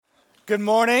Good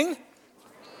morning.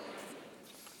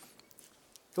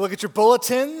 You look at your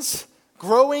bulletins,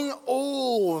 growing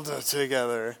old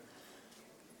together.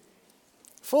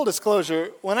 Full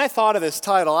disclosure, when I thought of this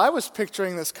title, I was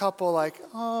picturing this couple like,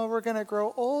 oh, we're going to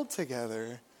grow old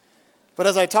together. But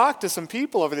as I talked to some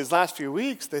people over these last few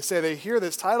weeks, they say they hear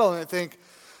this title and they think,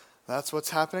 that's what's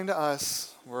happening to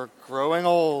us. We're growing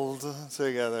old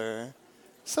together.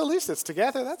 So at least it's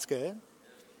together. That's good.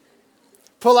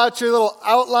 Pull out your little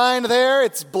outline there.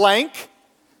 It's blank.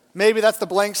 Maybe that's the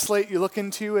blank slate you look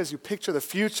into as you picture the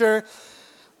future.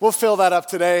 We'll fill that up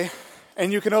today.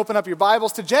 And you can open up your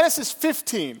Bibles to Genesis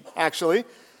 15, actually.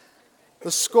 The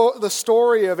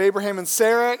story of Abraham and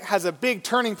Sarah has a big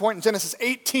turning point in Genesis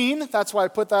 18. That's why I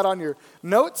put that on your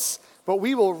notes. But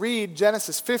we will read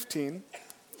Genesis 15,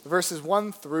 verses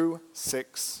 1 through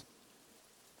 6.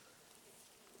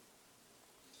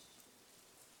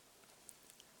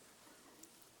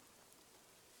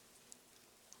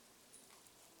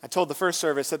 I told the first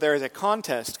service that there is a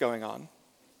contest going on.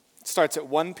 It starts at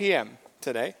 1 p.m.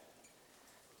 today.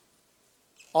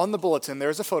 On the bulletin, there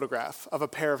is a photograph of a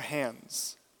pair of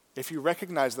hands. If you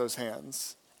recognize those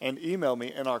hands and email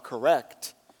me and are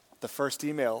correct, the first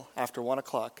email after 1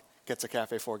 o'clock gets a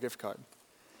Cafe 4 gift card.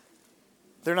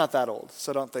 They're not that old,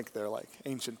 so don't think they're like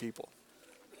ancient people.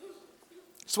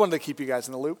 Just wanted to keep you guys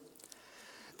in the loop.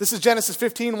 This is Genesis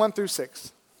 15, 1 through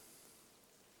 6.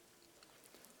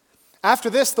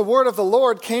 After this, the word of the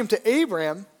Lord came to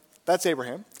Abram, that's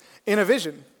Abraham, in a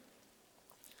vision.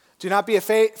 Do not be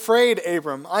afraid,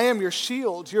 Abram. I am your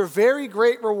shield, your very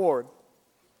great reward.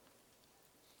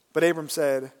 But Abram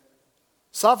said,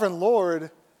 Sovereign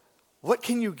Lord, what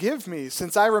can you give me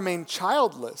since I remain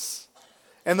childless?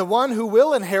 And the one who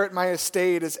will inherit my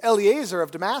estate is Eliezer of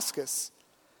Damascus.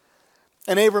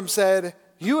 And Abram said,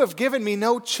 You have given me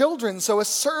no children, so a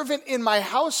servant in my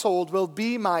household will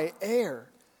be my heir.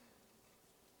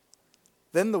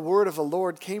 Then the word of the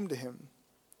Lord came to him.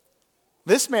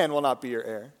 This man will not be your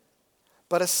heir,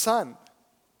 but a son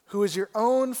who is your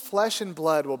own flesh and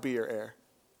blood will be your heir.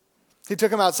 He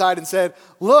took him outside and said,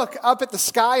 Look up at the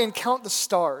sky and count the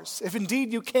stars, if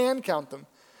indeed you can count them.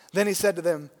 Then he said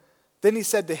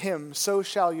to him, So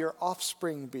shall your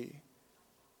offspring be.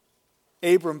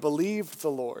 Abram believed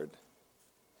the Lord,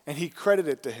 and he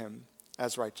credited it to him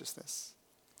as righteousness.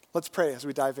 Let's pray as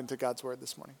we dive into God's word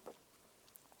this morning.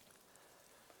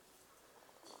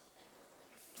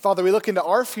 Father, we look into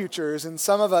our futures, and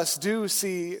some of us do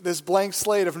see this blank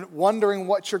slate of wondering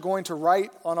what you're going to write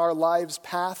on our lives'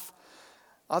 path.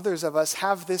 Others of us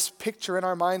have this picture in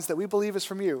our minds that we believe is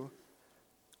from you.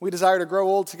 We desire to grow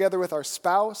old together with our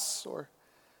spouse or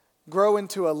grow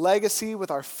into a legacy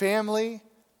with our family.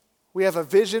 We have a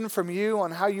vision from you on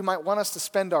how you might want us to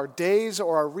spend our days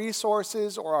or our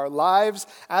resources or our lives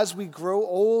as we grow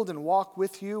old and walk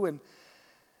with you. And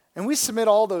we submit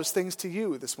all those things to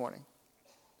you this morning.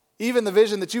 Even the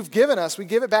vision that you've given us, we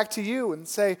give it back to you and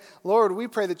say, Lord, we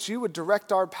pray that you would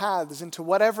direct our paths into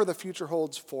whatever the future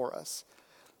holds for us.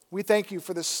 We thank you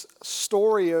for this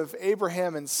story of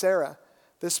Abraham and Sarah,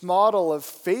 this model of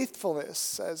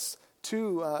faithfulness as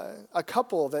to a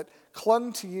couple that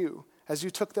clung to you as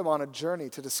you took them on a journey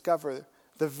to discover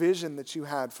the vision that you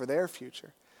had for their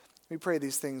future. We pray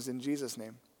these things in Jesus'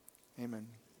 name. Amen.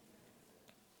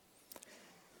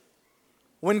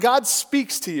 When God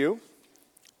speaks to you,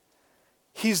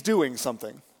 He's doing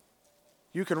something.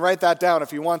 You can write that down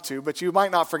if you want to, but you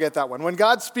might not forget that one. When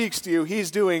God speaks to you,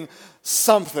 He's doing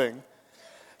something.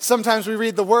 Sometimes we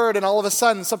read the word and all of a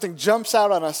sudden something jumps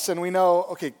out on us and we know,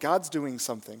 okay, God's doing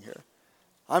something here.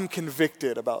 I'm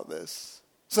convicted about this.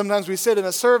 Sometimes we sit in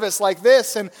a service like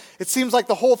this and it seems like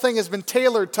the whole thing has been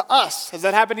tailored to us. Has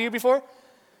that happened to you before?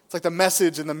 It's like the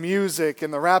message and the music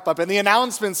and the wrap-up and the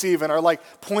announcements even are like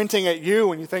pointing at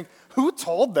you and you think, who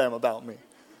told them about me?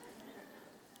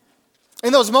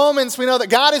 In those moments, we know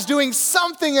that God is doing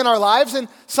something in our lives, and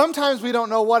sometimes we don't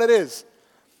know what it is.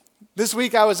 This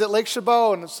week, I was at Lake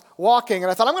Chabot and was walking, and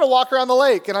I thought, I'm going to walk around the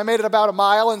lake. And I made it about a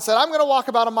mile and said, I'm going to walk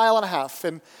about a mile and a half.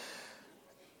 And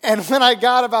when I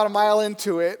got about a mile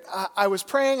into it, I was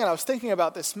praying, and I was thinking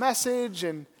about this message,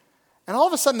 and all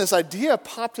of a sudden, this idea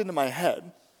popped into my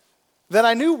head that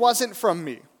I knew wasn't from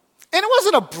me. And it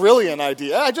wasn't a brilliant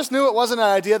idea. I just knew it wasn't an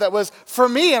idea that was for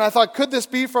me. And I thought, could this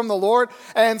be from the Lord?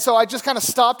 And so I just kind of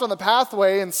stopped on the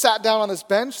pathway and sat down on this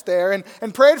bench there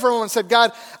and prayed for a moment and said,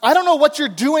 God, I don't know what you're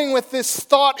doing with this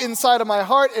thought inside of my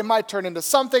heart. It might turn into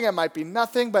something. It might be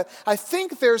nothing. But I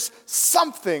think there's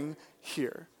something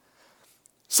here.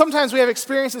 Sometimes we have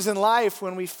experiences in life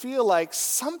when we feel like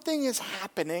something is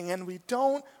happening and we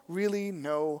don't really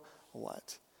know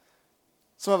what.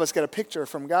 Some of us get a picture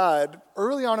from God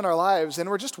early on in our lives, and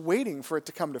we're just waiting for it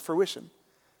to come to fruition.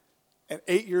 At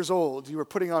 8 years old, you were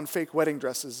putting on fake wedding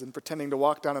dresses and pretending to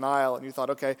walk down an aisle, and you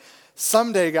thought, okay,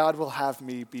 someday God will have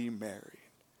me be married.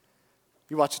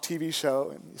 You watch a TV show,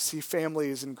 and you see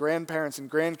families and grandparents and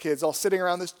grandkids all sitting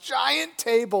around this giant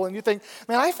table, and you think,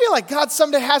 man, I feel like God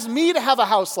someday has me to have a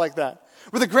house like that,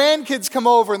 where the grandkids come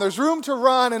over and there's room to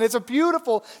run, and it's a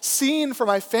beautiful scene for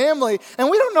my family. And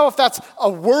we don't know if that's a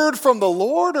word from the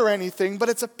Lord or anything, but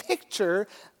it's a picture,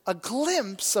 a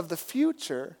glimpse of the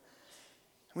future.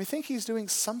 And we think he's doing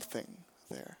something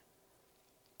there.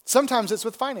 Sometimes it's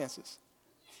with finances.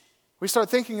 We start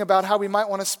thinking about how we might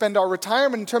want to spend our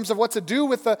retirement in terms of what to do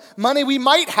with the money we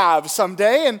might have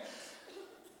someday. And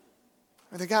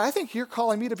I think, God, I think you're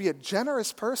calling me to be a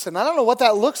generous person. I don't know what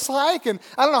that looks like, and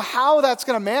I don't know how that's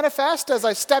going to manifest as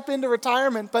I step into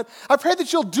retirement, but I pray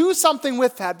that you'll do something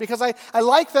with that, because I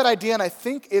like that idea, and I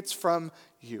think it's from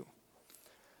you.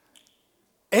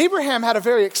 Abraham had a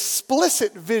very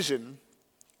explicit vision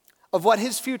of what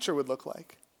his future would look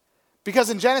like, because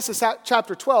in Genesis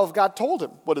chapter 12, God told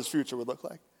him what his future would look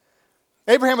like.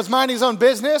 Abraham was minding his own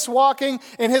business, walking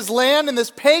in his land, in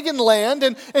this pagan land,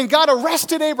 and God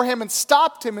arrested Abraham and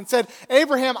stopped him and said,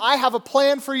 Abraham, I have a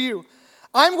plan for you.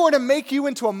 I'm going to make you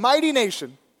into a mighty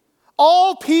nation.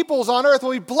 All peoples on earth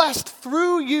will be blessed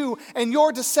through you and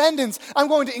your descendants. I'm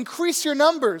going to increase your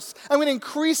numbers. I'm going to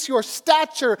increase your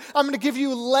stature. I'm going to give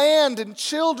you land and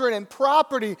children and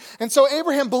property. And so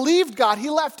Abraham believed God. He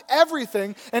left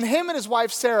everything, and him and his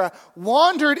wife Sarah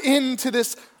wandered into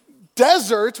this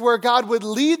desert where God would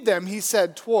lead them, he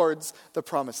said, towards the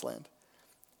promised land.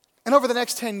 And over the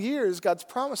next 10 years, God's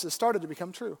promises started to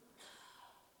become true.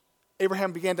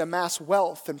 Abraham began to amass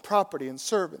wealth and property and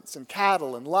servants and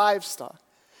cattle and livestock.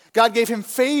 God gave him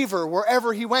favor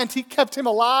wherever he went. He kept him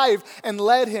alive and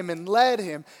led him and led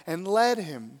him and led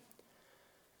him.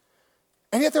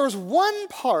 And yet there was one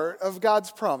part of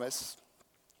God's promise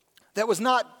that was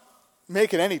not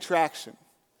making any traction.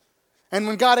 And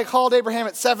when God had called Abraham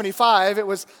at 75, it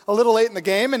was a little late in the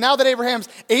game. And now that Abraham's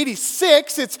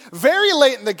 86, it's very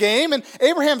late in the game. And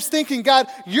Abraham's thinking, God,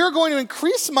 you're going to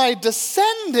increase my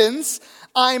descendants.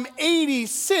 I'm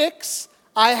 86.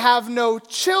 I have no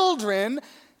children.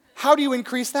 How do you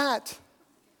increase that?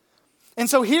 And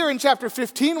so here in chapter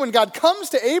 15, when God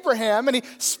comes to Abraham and he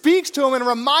speaks to him and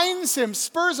reminds him,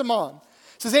 spurs him on,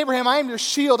 says, Abraham, I am your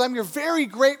shield. I'm your very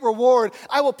great reward.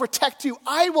 I will protect you.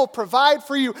 I will provide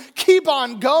for you. Keep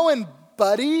on going,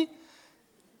 buddy.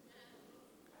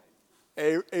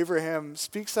 Abraham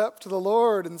speaks up to the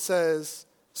Lord and says,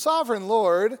 Sovereign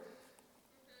Lord,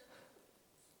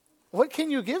 what can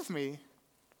you give me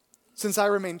since I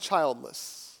remain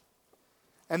childless?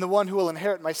 And the one who will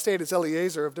inherit my state is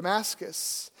Eliezer of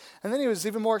Damascus. And then he was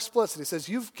even more explicit. He says,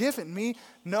 you've given me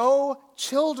no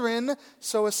children,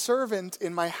 so a servant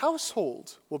in my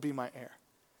household will be my heir.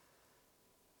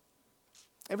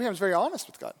 Abraham's very honest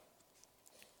with God.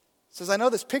 He says, I know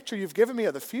this picture you've given me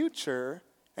of the future,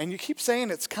 and you keep saying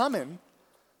it's coming,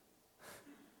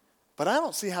 but I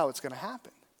don't see how it's going to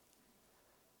happen.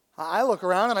 I look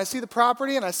around and I see the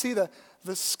property and I see the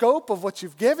scope of what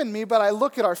you've given me, but I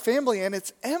look at our family and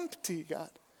it's empty, God.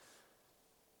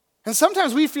 And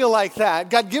sometimes we feel like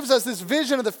that. God gives us this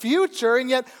vision of the future,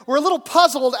 and yet we're a little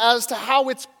puzzled as to how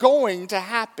it's going to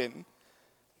happen.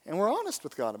 And we're honest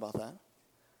with God about that.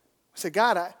 We say,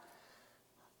 God,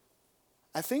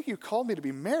 I think you called me to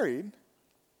be married,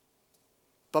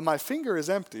 but my finger is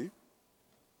empty.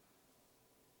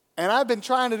 And I've been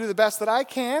trying to do the best that I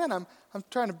can, and I'm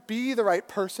trying to be the right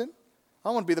person.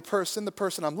 I want to be the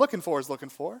person I'm looking for is looking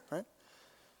for, right?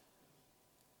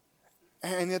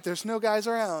 And yet there's no guys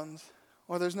around,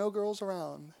 or there's no girls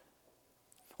around.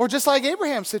 Or just like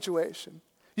Abraham's situation.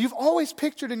 You've always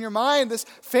pictured in your mind this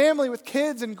family with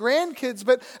kids and grandkids,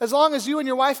 but as long as you and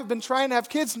your wife have been trying to have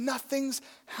kids, nothing's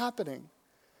happening.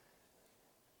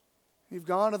 You've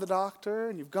gone to the doctor,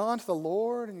 and you've gone to the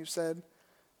Lord, and you've said,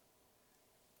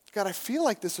 God, I feel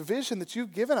like this vision that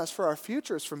you've given us for our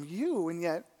future is from you, and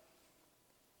yet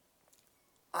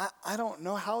I don't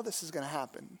know how this is going to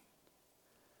happen.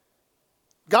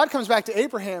 God comes back to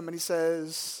Abraham and he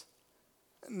says,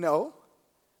 no,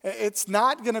 it's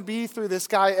not going to be through this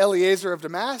guy Eliezer of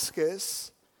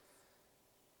Damascus.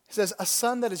 He says, a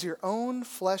son that is your own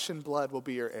flesh and blood will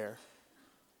be your heir.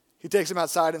 He takes him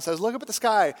outside and says, look up at the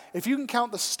sky. If you can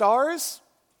count the stars,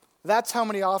 that's how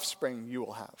many offspring you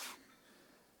will have.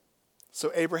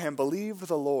 So Abraham believed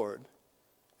the Lord,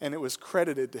 and it was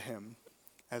credited to him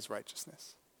as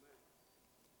righteousness.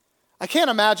 I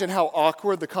can't imagine how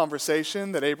awkward the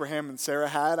conversation that Abraham and Sarah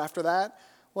had after that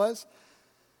was.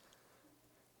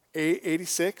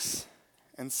 86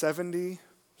 and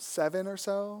 77 or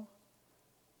so,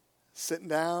 sitting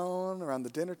down around the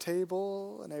dinner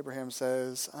table, and Abraham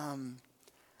says,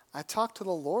 I talked to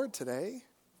the Lord today.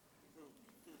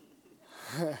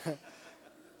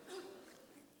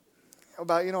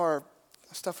 About, our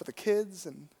stuff with the kids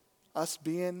and us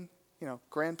being,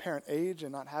 grandparent age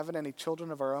and not having any children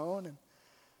of our own. And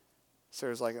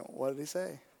Sarah's like, what did he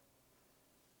say?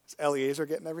 Is Eliezer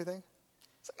getting everything?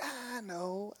 It's like,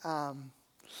 no.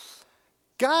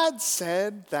 God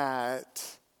said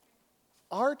that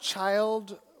our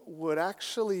child would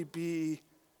actually be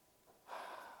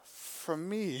from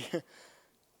me,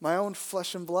 my own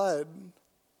flesh and blood.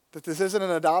 That this isn't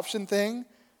an adoption thing.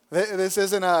 This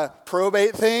isn't a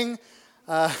probate thing.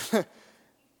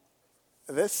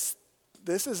 This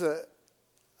is a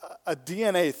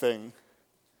DNA thing.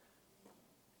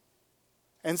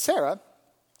 And Sarah,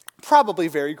 probably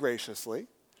very graciously,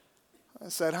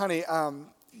 said, honey,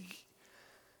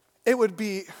 it would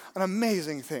be an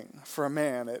amazing thing for a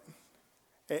man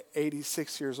at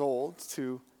 86 years old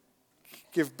to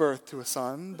give birth to a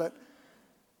son, but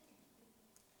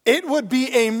it would be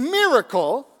a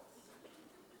miracle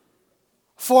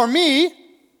for me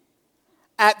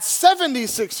at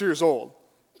 76 years old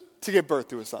to give birth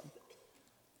to a son.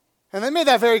 And they made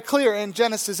that very clear in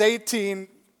Genesis 18.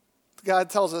 God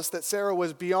tells us that Sarah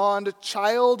was beyond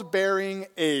childbearing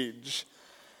age.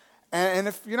 And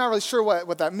if you're not really sure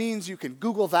what that means, you can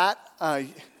Google that.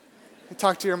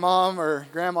 Talk to your mom or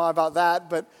grandma about that.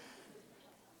 But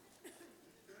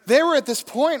they were at this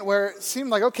point where it seemed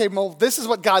like, okay, well, this is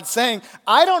what God's saying.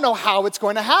 I don't know how it's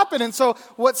going to happen. And so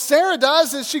what Sarah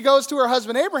does is she goes to her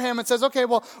husband Abraham and says, okay,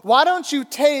 well, why don't you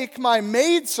take my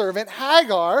maidservant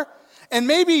Hagar, and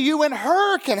maybe you and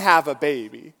her can have a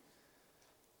baby.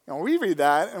 We read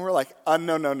that and we're like,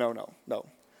 no.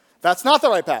 That's not the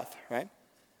right path, right?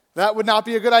 That would not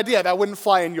be a good idea. That wouldn't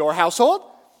fly in your household.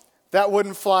 That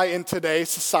wouldn't fly in today's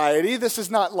society. This is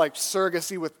not like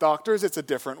surrogacy with doctors. It's a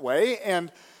different way.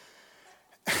 And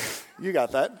you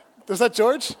got that. Was that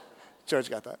George? George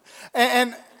got that.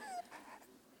 And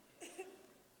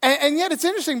yet it's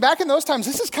interesting, back in those times,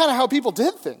 this is kind of how people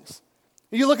did things.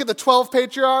 You look at the 12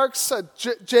 patriarchs,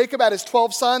 Jacob had his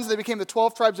 12 sons, they became the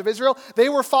 12 tribes of Israel. They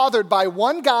were fathered by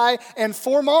one guy and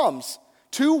 4 moms,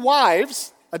 2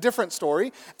 wives, a different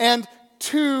story, and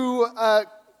 2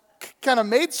 kind of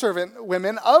maidservant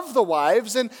women of the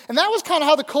wives. And that was kind of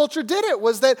how the culture did it,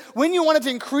 was that when you wanted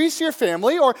to increase your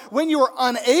family or when you were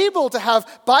unable to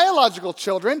have biological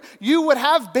children, you would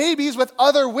have babies with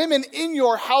other women in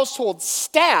your household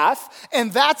staff,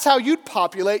 and that's how you'd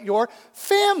populate your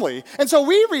family. And so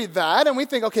we read that and we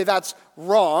think, okay, that's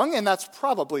wrong, and that's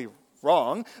probably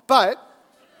wrong, but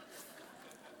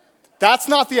that's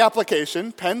not the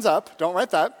application. Pens up, don't write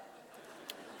that.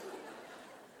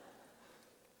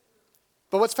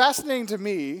 But what's fascinating to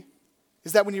me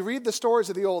is that when you read the stories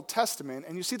of the Old Testament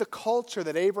and you see the culture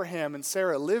that Abraham and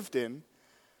Sarah lived in,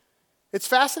 it's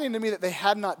fascinating to me that they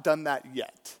had not done that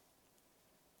yet.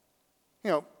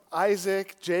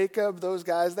 Isaac, Jacob, those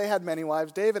guys, they had many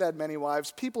wives. David had many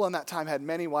wives. People in that time had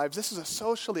many wives. This is a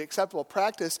socially acceptable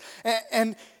practice.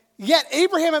 And yet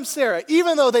Abraham and Sarah,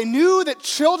 even though they knew that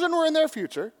children were in their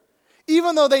future,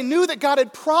 even though they knew that God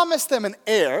had promised them an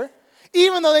heir,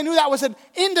 even though they knew that was an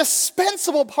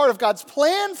indispensable part of God's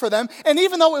plan for them, and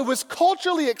even though it was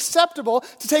culturally acceptable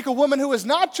to take a woman who was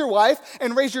not your wife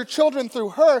and raise your children through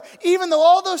her, even though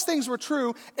all those things were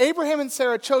true, Abraham and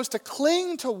Sarah chose to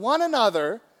cling to one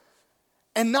another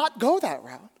and not go that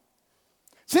route.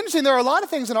 It's interesting, there are a lot of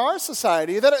things in our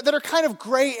society that are kind of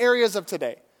gray areas of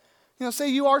today. Say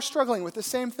you are struggling with the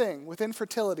same thing, with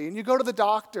infertility, and you go to the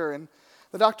doctor, and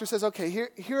the doctor says, okay,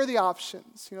 here are the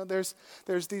options.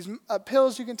 There's these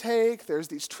pills you can take, there's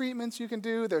these treatments you can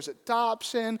do, there's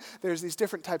adoption, there's these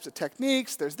different types of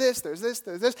techniques, there's this.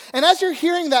 And as you're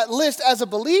hearing that list as a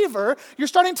believer, you're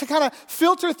starting to kind of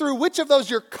filter through which of those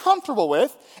you're comfortable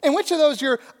with, and which of those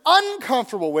you're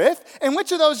uncomfortable with, and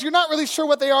which of those you're not really sure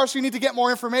what they are, so you need to get more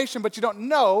information, but you don't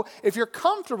know if you're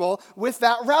comfortable with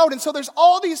that route. And so there's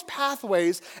all these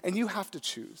pathways, and you have to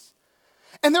choose.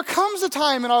 And there comes a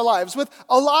time in our lives with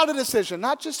a lot of decision,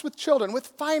 not just with children, with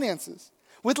finances,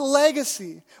 with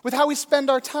legacy, with how we spend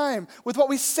our time, with what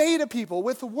we say to people,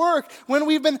 with work, when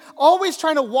we've been always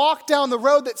trying to walk down the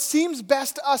road that seems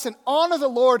best to us and honor the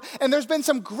Lord, and there's been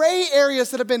some gray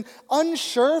areas that have been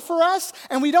unsure for us,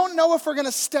 and we don't know if we're going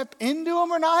to step into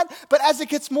them or not, but as it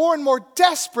gets more and more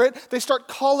desperate, they start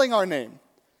calling our name.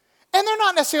 And they're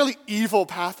not necessarily evil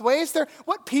pathways. They're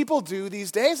what people do these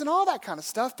days and all that kind of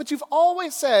stuff. But you've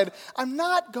always said, I'm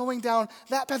not going down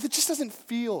that path. It just doesn't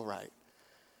feel right.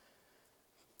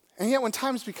 And yet when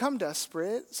times become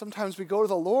desperate, sometimes we go to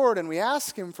the Lord and we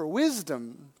ask him for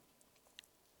wisdom.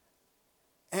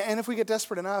 And if we get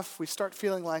desperate enough, we start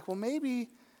feeling like, well, maybe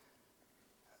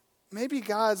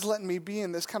God's letting me be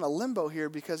in this kind of limbo here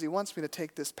because he wants me to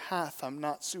take this path I'm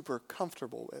not super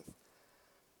comfortable with.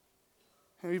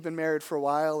 And you've been married for a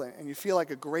while and you feel like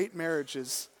a great marriage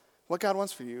is what God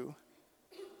wants for you.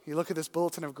 You look at this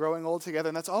bulletin of growing old together,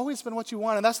 and that's always been what you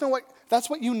want, and that's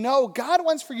what you know God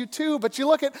wants for you too. But you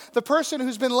look at the person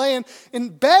who's been laying in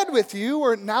bed with you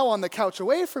or now on the couch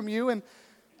away from you, and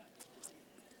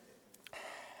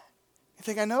you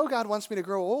think, I know God wants me to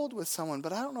grow old with someone,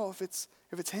 but I don't know if it's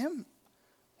him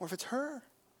or if it's her.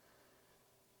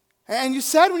 And you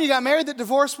said when you got married that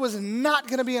divorce was not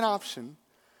going to be an option.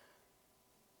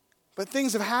 But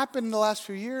things have happened in the last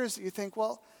few years that you think,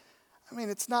 well, I mean,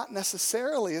 it's not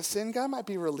necessarily a sin. God might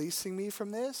be releasing me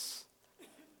from this.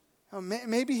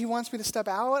 Maybe he wants me to step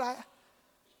out.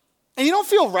 And you don't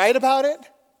feel right about it.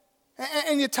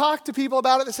 And you talk to people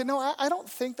about it. They say, no, I don't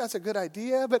think that's a good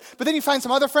idea. But then you find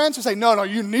some other friends who say, no,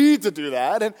 you need to do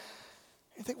that. And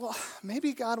you think, well,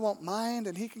 maybe God won't mind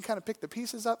and he can kind of pick the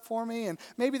pieces up for me. And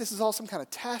maybe this is all some kind of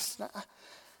test.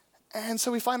 And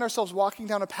so we find ourselves walking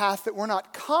down a path that we're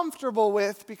not comfortable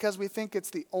with because we think it's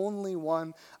the only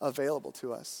one available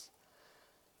to us.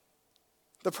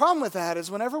 The problem with that is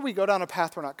whenever we go down a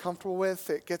path we're not comfortable with,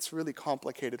 it gets really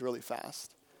complicated really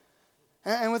fast.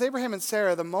 And with Abraham and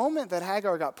Sarah, the moment that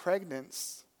Hagar got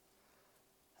pregnant,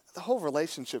 the whole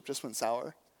relationship just went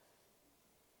sour.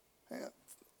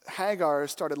 Hagar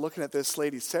started looking at this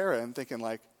lady Sarah and thinking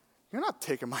like, you're not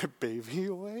taking my baby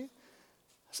away.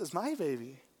 This is my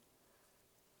baby.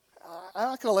 I'm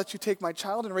not going to let you take my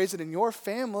child and raise it in your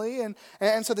family.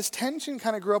 And so this tension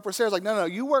kind of grew up where Sarah's like, no,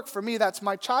 you work for me. That's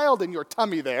my child in your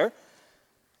tummy there.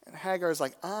 And Hagar's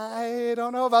like, I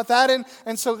don't know about that.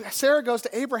 And so Sarah goes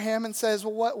to Abraham and says,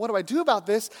 well, what do I do about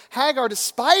this? Hagar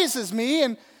despises me.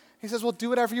 And he says, well, do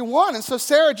whatever you want. And so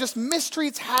Sarah just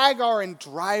mistreats Hagar and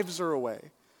drives her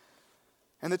away.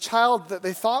 And the child that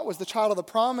they thought was the child of the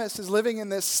promise is living in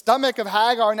this stomach of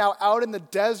Hagar, now out in the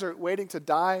desert, waiting to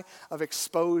die of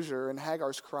exposure. And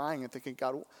Hagar's crying and thinking,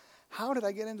 God, how did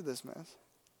I get into this mess?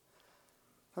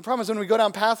 The problem is when we go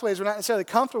down pathways we're not necessarily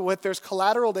comfortable with, there's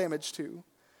collateral damage too.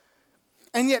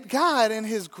 And yet God, in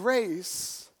his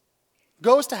grace,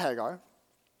 goes to Hagar,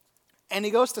 and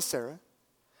he goes to Sarah,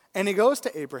 and he goes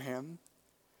to Abraham,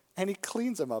 and he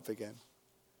cleans them up again.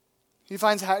 He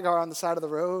finds Hagar on the side of the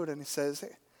road and he says,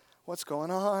 hey, what's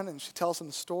going on? And she tells him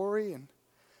the story. And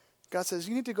God says,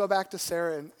 you need to go back to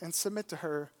Sarah and submit to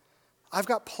her. I've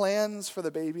got plans for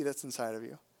the baby that's inside of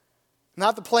you.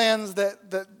 Not the plans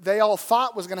that they all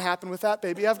thought was going to happen with that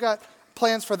baby. I've got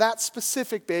plans for that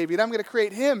specific baby. And I'm going to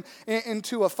create him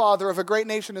into a father of a great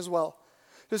nation as well.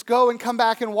 Just go and come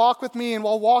back and walk with me and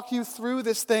we'll walk you through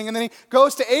this thing. And then he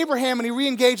goes to Abraham and he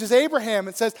re-engages Abraham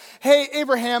and says, hey,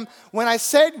 Abraham, when I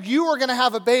said you were going to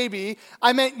have a baby,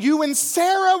 I meant you and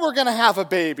Sarah were going to have a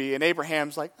baby. And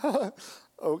Abraham's like,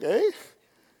 okay.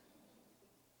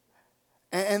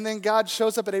 And then God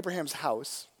shows up at Abraham's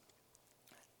house.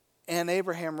 And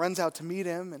Abraham runs out to meet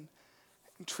him and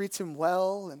treats him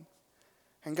well.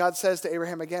 And God says to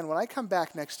Abraham again, when I come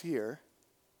back next year,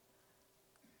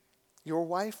 your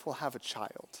wife will have a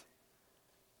child.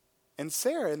 And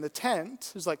Sarah in the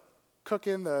tent, who's like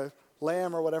cooking the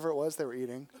lamb or whatever it was they were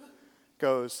eating,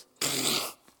 goes,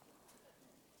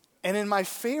 and in my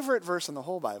favorite verse in the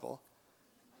whole Bible,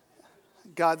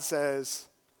 God says,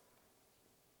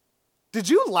 did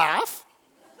you laugh?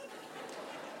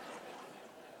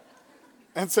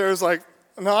 And Sarah's like,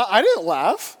 no, I didn't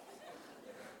laugh.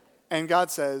 And God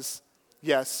says,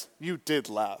 yes, you did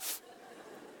laugh.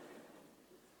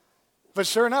 But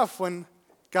sure enough, when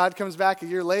God comes back a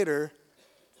year later,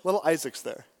 little Isaac's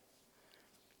there.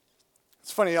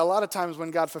 It's funny, a lot of times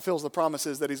when God fulfills the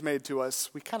promises that he's made to us,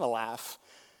 we kind of laugh.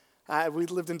 We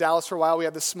lived in Dallas for a while. We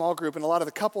had this small group, and a lot of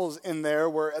the couples in there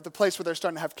were at the place where they're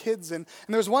starting to have kids. And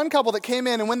there was one couple that came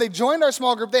in, and when they joined our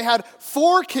small group, they had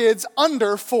 4 kids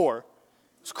under 4. It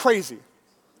was crazy.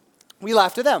 We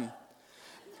laughed at them.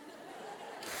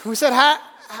 We said,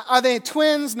 are they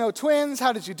twins? No twins.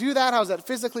 How did you do that? How is that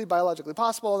physically, biologically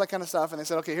possible? All that kind of stuff. And they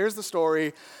said, okay, here's the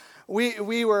story.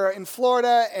 We were in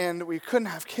Florida, and we couldn't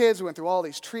have kids. We went through all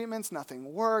these treatments.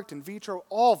 Nothing worked. In vitro,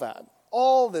 all that.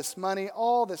 All this money,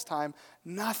 all this time,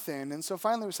 nothing. And so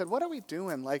finally we said, what are we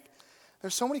doing? Like,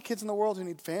 there's so many kids in the world who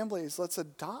need families. Let's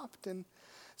adopt. And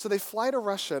so they fly to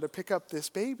Russia to pick up this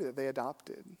baby that they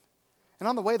adopted. And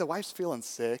on the way, the wife's feeling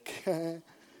sick.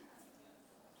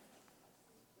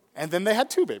 And then they had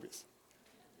 2 babies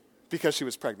because she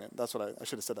was pregnant. That's what I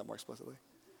should have said that more explicitly.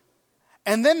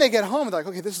 And then they get home and they're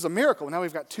like, okay, this is a miracle. Now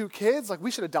we've got 2 kids. Like,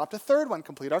 we should adopt a 3rd one,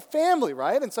 complete our family,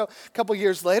 right? And so a couple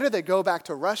years later, they go back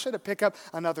to Russia to pick up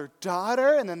another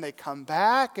daughter, and then they come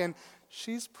back, and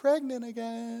she's pregnant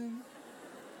again.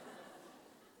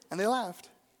 And they laughed.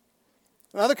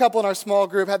 Another couple in our small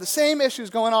group had the same issues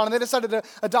going on, and they decided to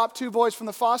adopt 2 boys from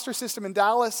the foster system in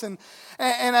Dallas. And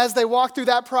as they walked through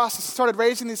that process, started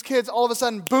raising these kids, all of a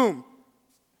sudden, boom,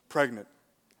 pregnant.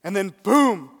 And then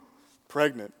boom,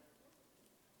 pregnant.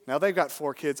 Now they've got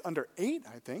 4 kids under 8,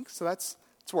 I think, so that's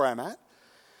where I'm at.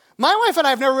 My wife and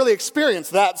I have never really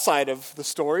experienced that side of the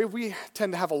story. We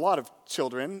tend to have a lot of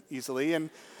children easily, and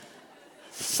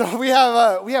so we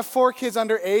have 4 kids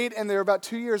under 8, and they're about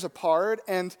 2 years apart.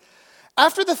 And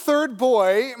after the 3rd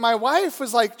boy, my wife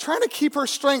was like trying to keep her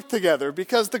strength together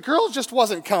because the girl just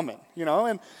wasn't coming,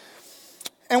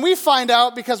 And we find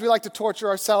out because we like to torture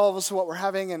ourselves what we're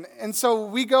having. And so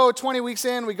we go 20 weeks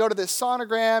in, we go to this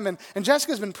sonogram, and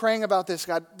Jessica's been praying about this.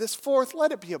 God, this 4th,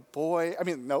 let it be a boy.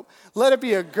 Let it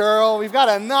be a girl. We've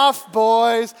got enough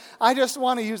boys. I just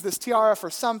want to use this tiara for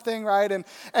something, right?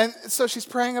 And so she's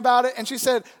praying about it, and she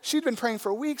said she'd been praying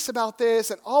for weeks about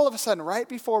this, and all of a sudden, right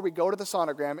before we go to the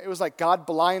sonogram, it was like God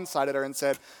blindsided her and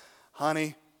said,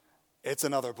 honey, it's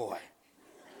another boy.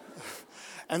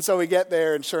 And so we get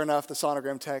there, and sure enough, the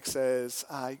sonogram text says,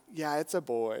 yeah, it's a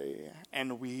boy.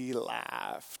 And we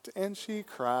laughed, and she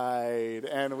cried,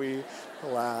 and we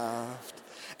laughed.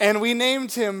 And we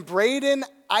named him Braden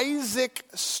Isaac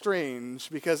Strange,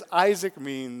 because Isaac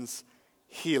means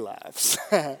he laughs.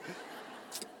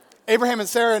 Abraham and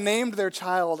Sarah named their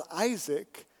child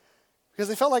Isaac because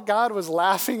they felt like God was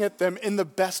laughing at them in the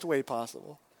best way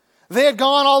possible. They had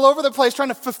gone all over the place trying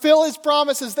to fulfill his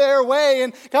promises their way.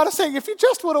 And God is saying, if you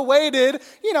just would have waited,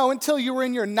 until you were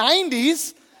in your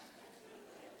 90s,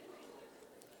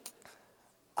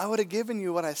 I would have given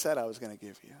you what I said I was going to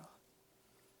give you.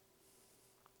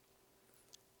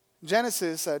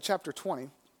 Genesis chapter 20,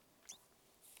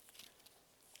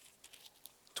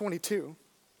 22.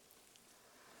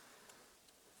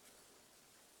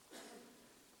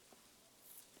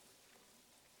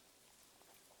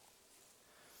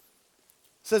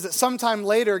 Says that sometime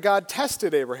later, God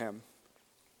tested Abraham.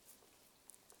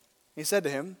 He said to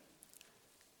him,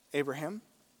 Abraham,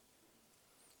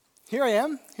 here I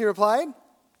am, he replied.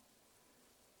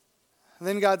 And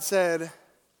then God said,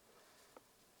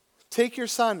 take your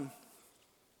son,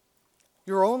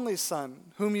 your only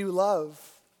son, whom you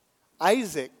love,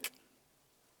 Isaac,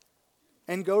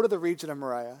 and go to the region of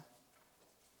Moriah.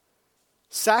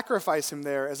 Sacrifice him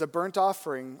there as a burnt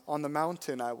offering on the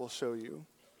mountain I will show you.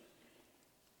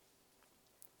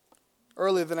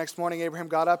 Early the next morning, Abraham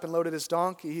got up and loaded his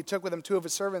donkey. He took with him 2 of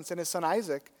his servants and his son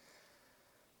Isaac.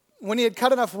 When he had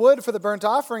cut enough wood for the burnt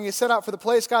offering, he set out for the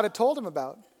place God had told him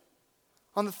about.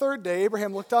 On the 3rd day,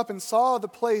 Abraham looked up and saw the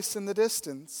place in the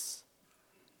distance.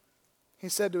 He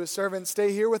said to his servant,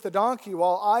 stay here with the donkey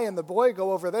while I and the boy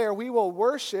go over there. We will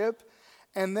worship,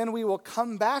 and then we will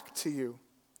come back to you.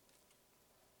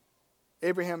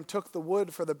 Abraham took the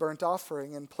wood for the burnt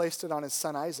offering and placed it on his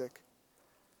son Isaac.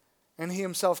 And he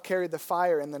himself carried the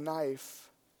fire and the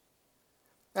knife.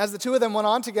 As the 2 of them went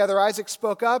on together, Isaac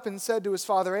spoke up and said to his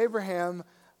father Abraham,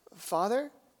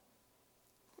 Father?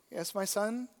 Yes, my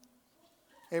son,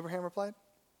 Abraham replied.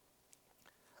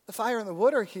 The fire and the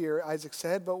wood are here, Isaac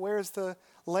said, but where is the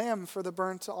lamb for the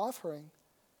burnt offering?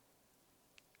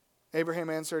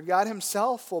 Abraham answered, God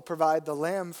himself will provide the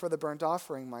lamb for the burnt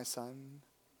offering, my son.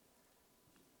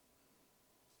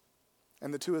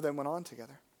 And the 2 of them went on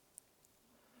together.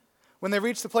 When they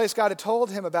reached the place God had told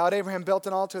him about, Abraham built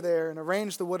an altar there and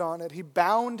arranged the wood on it. He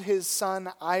bound his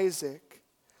son Isaac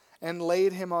and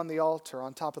laid him on the altar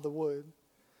on top of the wood.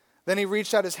 Then he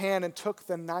reached out his hand and took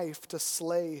the knife to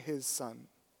slay his son.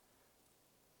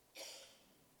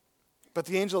 But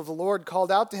the angel of the Lord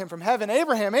called out to him from heaven,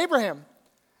 Abraham, Abraham.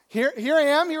 Here I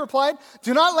am, he replied.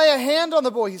 Do not lay a hand on the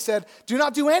boy, he said. Do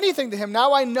not do anything to him.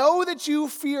 Now I know that you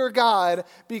fear God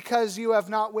because you have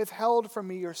not withheld from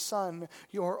me your son,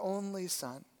 your only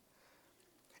son.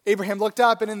 Abraham looked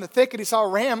up, and in the thicket he saw a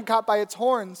ram caught by its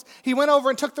horns. He went over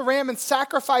and took the ram and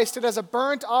sacrificed it as a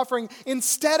burnt offering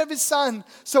instead of his son.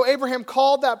 So Abraham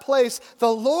called that place,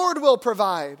 the Lord will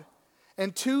provide.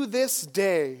 And to this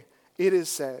day it is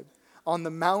said, on the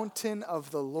mountain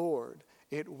of the Lord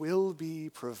it will be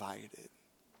provided.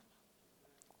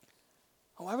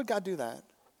 Why would God do that?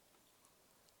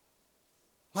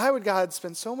 Why would God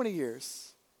spend so many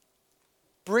years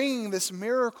bringing this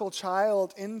miracle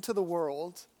child into the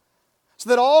world so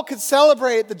that all could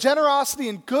celebrate the generosity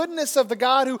and goodness of the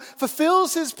God who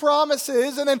fulfills his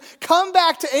promises, and then come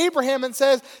back to Abraham and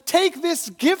says, take this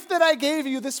gift that I gave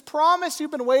you, this promise you've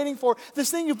been waiting for,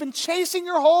 this thing you've been chasing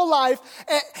your whole life,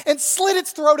 and slit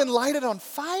its throat and light it on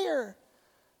fire.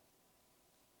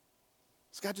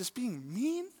 Was God just being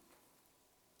mean?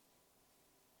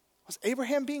 Was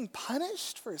Abraham being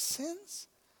punished for his sins?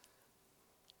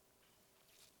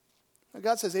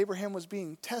 God says Abraham was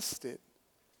being tested.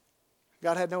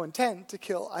 God had no intent to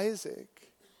kill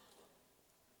Isaac.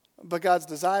 But God's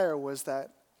desire was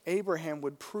that Abraham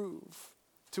would prove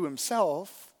to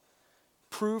himself,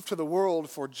 prove to the world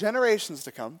for generations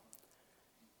to come,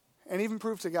 and even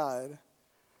prove to God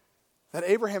that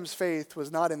Abraham's faith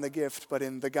was not in the gift, but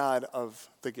in the God of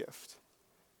the gift.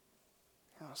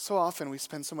 So often we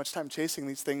spend so much time chasing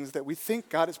these things that we think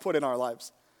God has put in our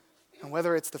lives. And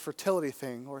whether it's the fertility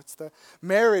thing, or it's the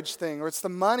marriage thing, or it's the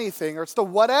money thing, or it's the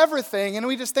whatever thing, and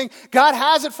we just think, God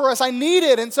has it for us, I need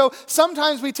it. And so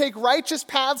sometimes we take righteous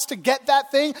paths to get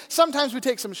that thing. Sometimes we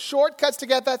take some shortcuts to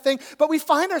get that thing. But we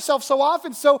find ourselves so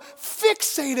often so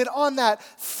fixated on that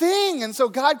thing. And so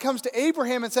God comes to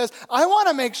Abraham and says, I want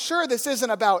to make sure this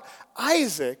isn't about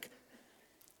Isaac.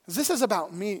 This is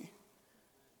about me.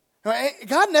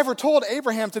 God never told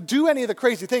Abraham to do any of the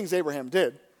crazy things Abraham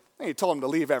did. He told him to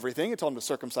leave everything. He told him to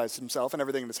circumcise himself and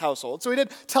everything in his household. So he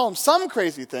did tell him some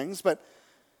crazy things, but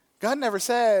God never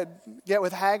said, get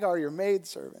with Hagar, your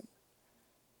maidservant.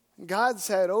 God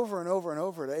said over and over and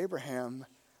over to Abraham,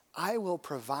 I will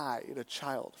provide a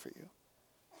child for you.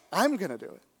 I'm going to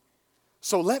do it.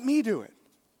 So let me do it.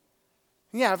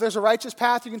 Yeah, if there's a righteous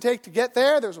path you can take to get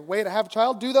there, there's a way to have a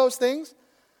child, do those things.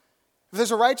 If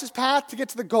there's a righteous path to get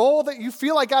to the goal that you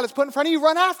feel like God has put in front of you,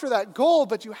 run after that goal.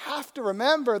 But you have to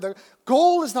remember the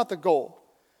goal is not the goal.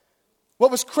 What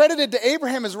was credited to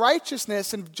Abraham as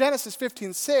righteousness in Genesis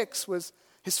 15:6 was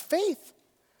his faith,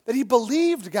 that he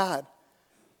believed God.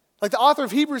 Like the author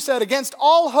of Hebrews said, against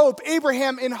all hope,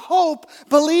 Abraham in hope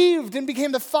believed and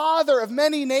became the father of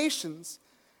many nations.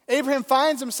 Abraham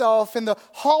finds himself in the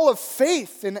hall of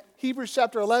faith in Hebrews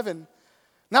chapter 11,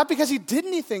 not because he did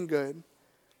anything good,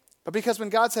 but because when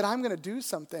God said, I'm going to do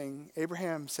something,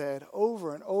 Abraham said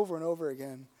over and over and over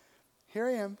again, here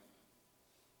I am.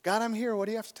 God, I'm here. What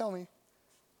do you have to tell me?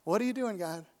 What are you doing,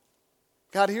 God?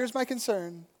 God, here's my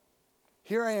concern.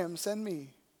 Here I am. Send me.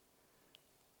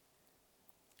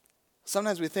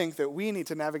 Sometimes we think that we need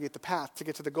to navigate the path to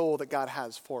get to the goal that God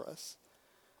has for us.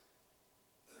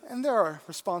 And there are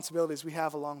responsibilities we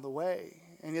have along the way.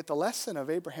 And yet the lesson of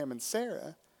Abraham and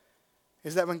Sarah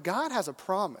is that when God has a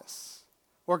promise,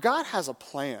 or God has a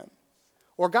plan,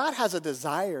 or God has a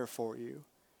desire for you,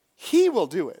 he will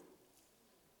do it.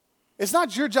 It's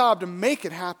not your job to make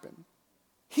it happen.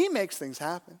 He makes things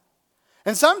happen.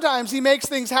 And sometimes he makes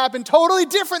things happen totally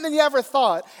different than you ever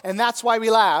thought, and that's why we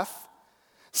laugh.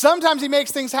 Sometimes he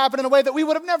makes things happen in a way that we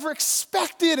would have never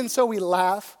expected, and so we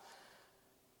laugh.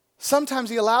 Sometimes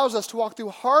he allows us to walk through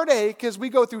heartache as we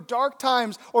go through dark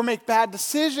times, or make bad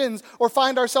decisions, or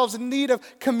find ourselves in need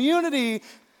of community.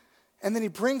 And then he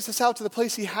brings us out to the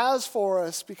place he has for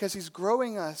us because he's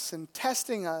growing us and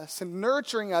testing us and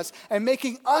nurturing us and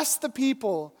making us the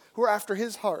people who are after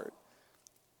his heart,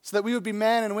 so that we would be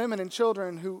men and women and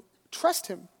children who trust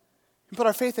him and put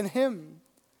our faith in him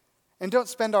and don't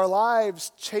spend our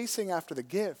lives chasing after the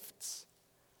gifts,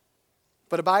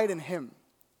 but abide in him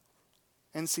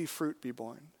and see fruit be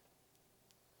born.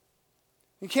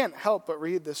 You can't help but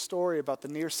read this story about the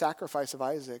near sacrifice of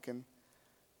Isaac and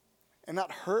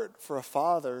not hurt for a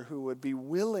father who would be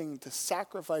willing to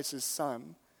sacrifice his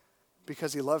son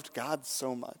because he loved God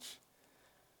so much.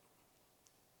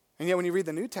 And yet when you read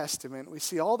the New Testament, we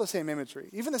see all the same imagery,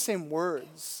 even the same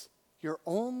words. Your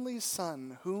only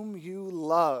son whom you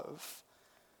love,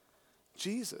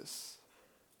 Jesus,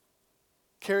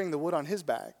 carrying the wood on his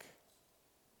back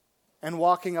and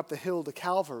walking up the hill to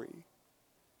Calvary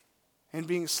and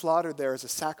being slaughtered there as a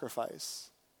sacrifice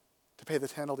to pay the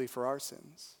penalty for our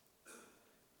sins.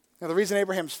 Now, the reason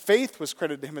Abraham's faith was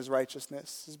credited to him as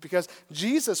righteousness is because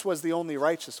Jesus was the only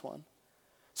righteous one.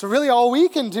 So really all we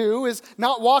can do is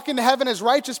not walk into heaven as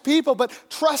righteous people, but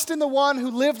trust in the one who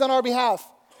lived on our behalf.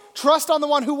 Trust on the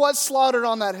one who was slaughtered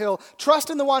on that hill. Trust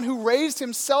in the one who raised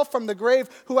himself from the grave,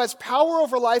 who has power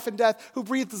over life and death, who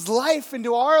breathes life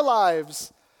into our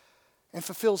lives and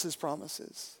fulfills his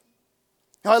promises.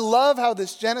 Now, I love how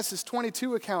this Genesis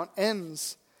 22 account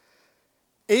ends.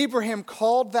 Abraham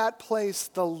called that place,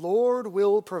 the Lord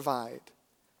will provide.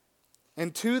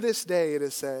 And to this day it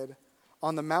is said,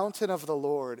 on the mountain of the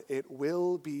Lord it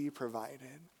will be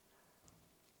provided.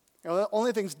 The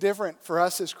only thing's different for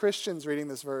us as Christians reading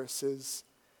this verse is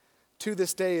To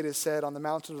this day it is said, on the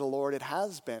mountain of the Lord it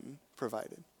has been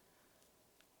provided.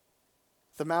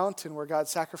 The mountain where God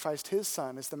sacrificed his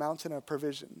son is the mountain of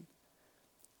provision,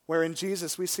 where in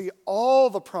Jesus we see all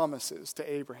the promises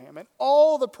to Abraham and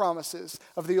all the promises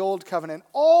of the old covenant,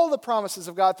 all the promises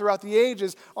of God throughout the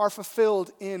ages are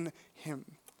fulfilled in him.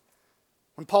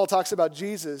 When Paul talks about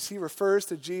Jesus, he refers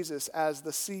to Jesus as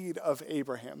the seed of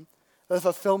Abraham, the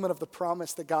fulfillment of the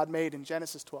promise that God made in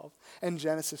Genesis 12 and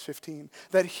Genesis 15,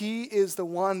 that he is the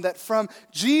one that from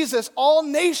Jesus all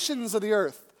nations of the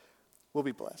earth will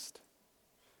be blessed.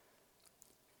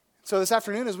 So this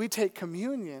afternoon as we take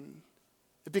communion,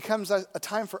 it becomes a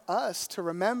time for us to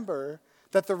remember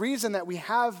that the reason that we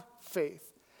have faith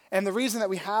and the reason that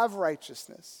we have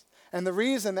righteousness and the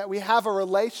reason that we have a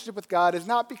relationship with God is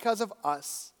not because of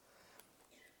us,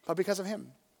 but because of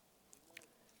him.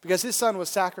 Because his son was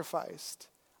sacrificed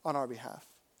on our behalf.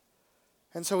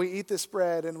 And so we eat this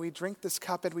bread and we drink this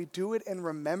cup and we do it in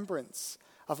remembrance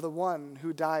of the one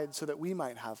who died so that we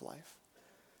might have life.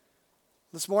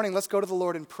 This morning, let's go to the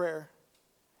Lord in prayer,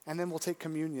 and then we'll take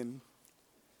communion.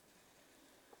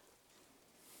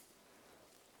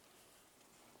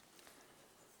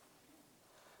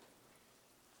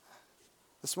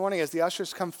 This morning, as the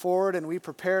ushers come forward and we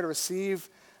prepare to receive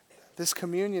this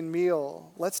communion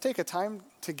meal, let's take a time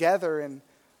together and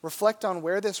reflect on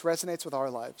where this resonates with our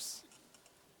lives.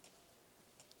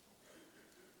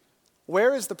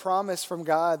 Where is the promise from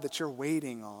God that you're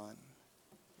waiting on?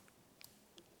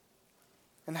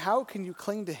 And how can you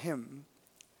cling to him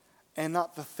and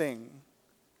not the thing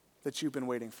that you've been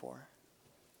waiting for?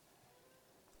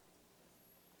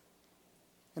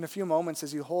 In a few moments,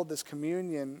 as you hold this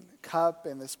communion cup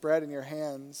and this bread in your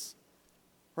hands,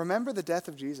 remember the death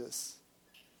of Jesus,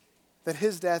 that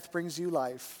his death brings you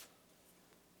life,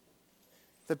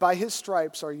 that by his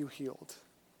stripes are you healed,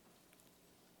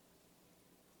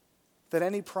 that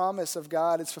any promise of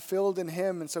God is fulfilled in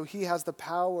him, and so he has the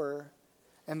power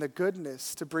and the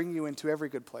goodness to bring you into every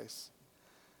good place.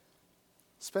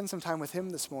 Spend some time with him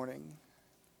this morning,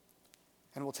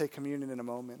 and we'll take communion in a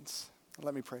moment.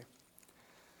 Let me pray.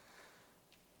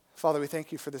 Father, we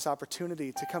thank you for this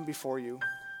opportunity to come before you.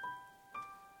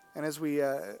 And as we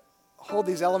hold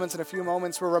these elements in a few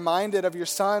moments, we're reminded of your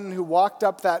son who walked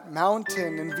up that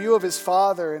mountain in view of his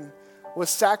father and was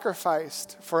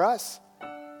sacrificed for us.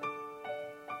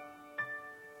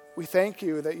 We thank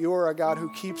you that you are a God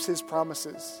who keeps his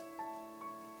promises.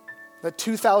 That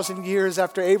 2,000 years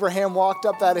after Abraham walked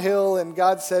up that hill and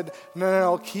God said,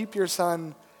 no, keep your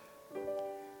son.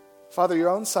 Father, your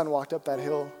own son walked up that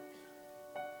hill.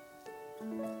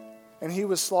 And he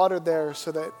was slaughtered there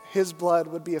so that his blood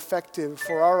would be effective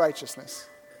for our righteousness.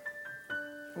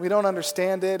 We don't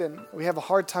understand it and we have a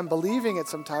hard time believing it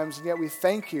sometimes, and yet we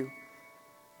thank you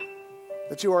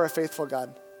that you are a faithful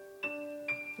God.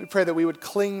 We pray that we would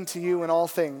cling to you in all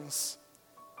things.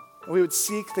 We would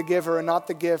seek the giver and not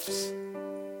the gifts.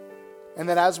 And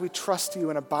that as we trust you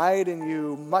and abide in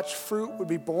you, much fruit would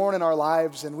be born in our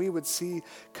lives, and we would see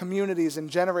communities and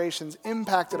generations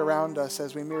impacted around us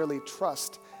as we merely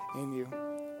trust in you.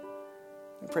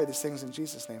 We pray these things in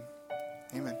Jesus' name.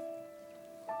 Amen.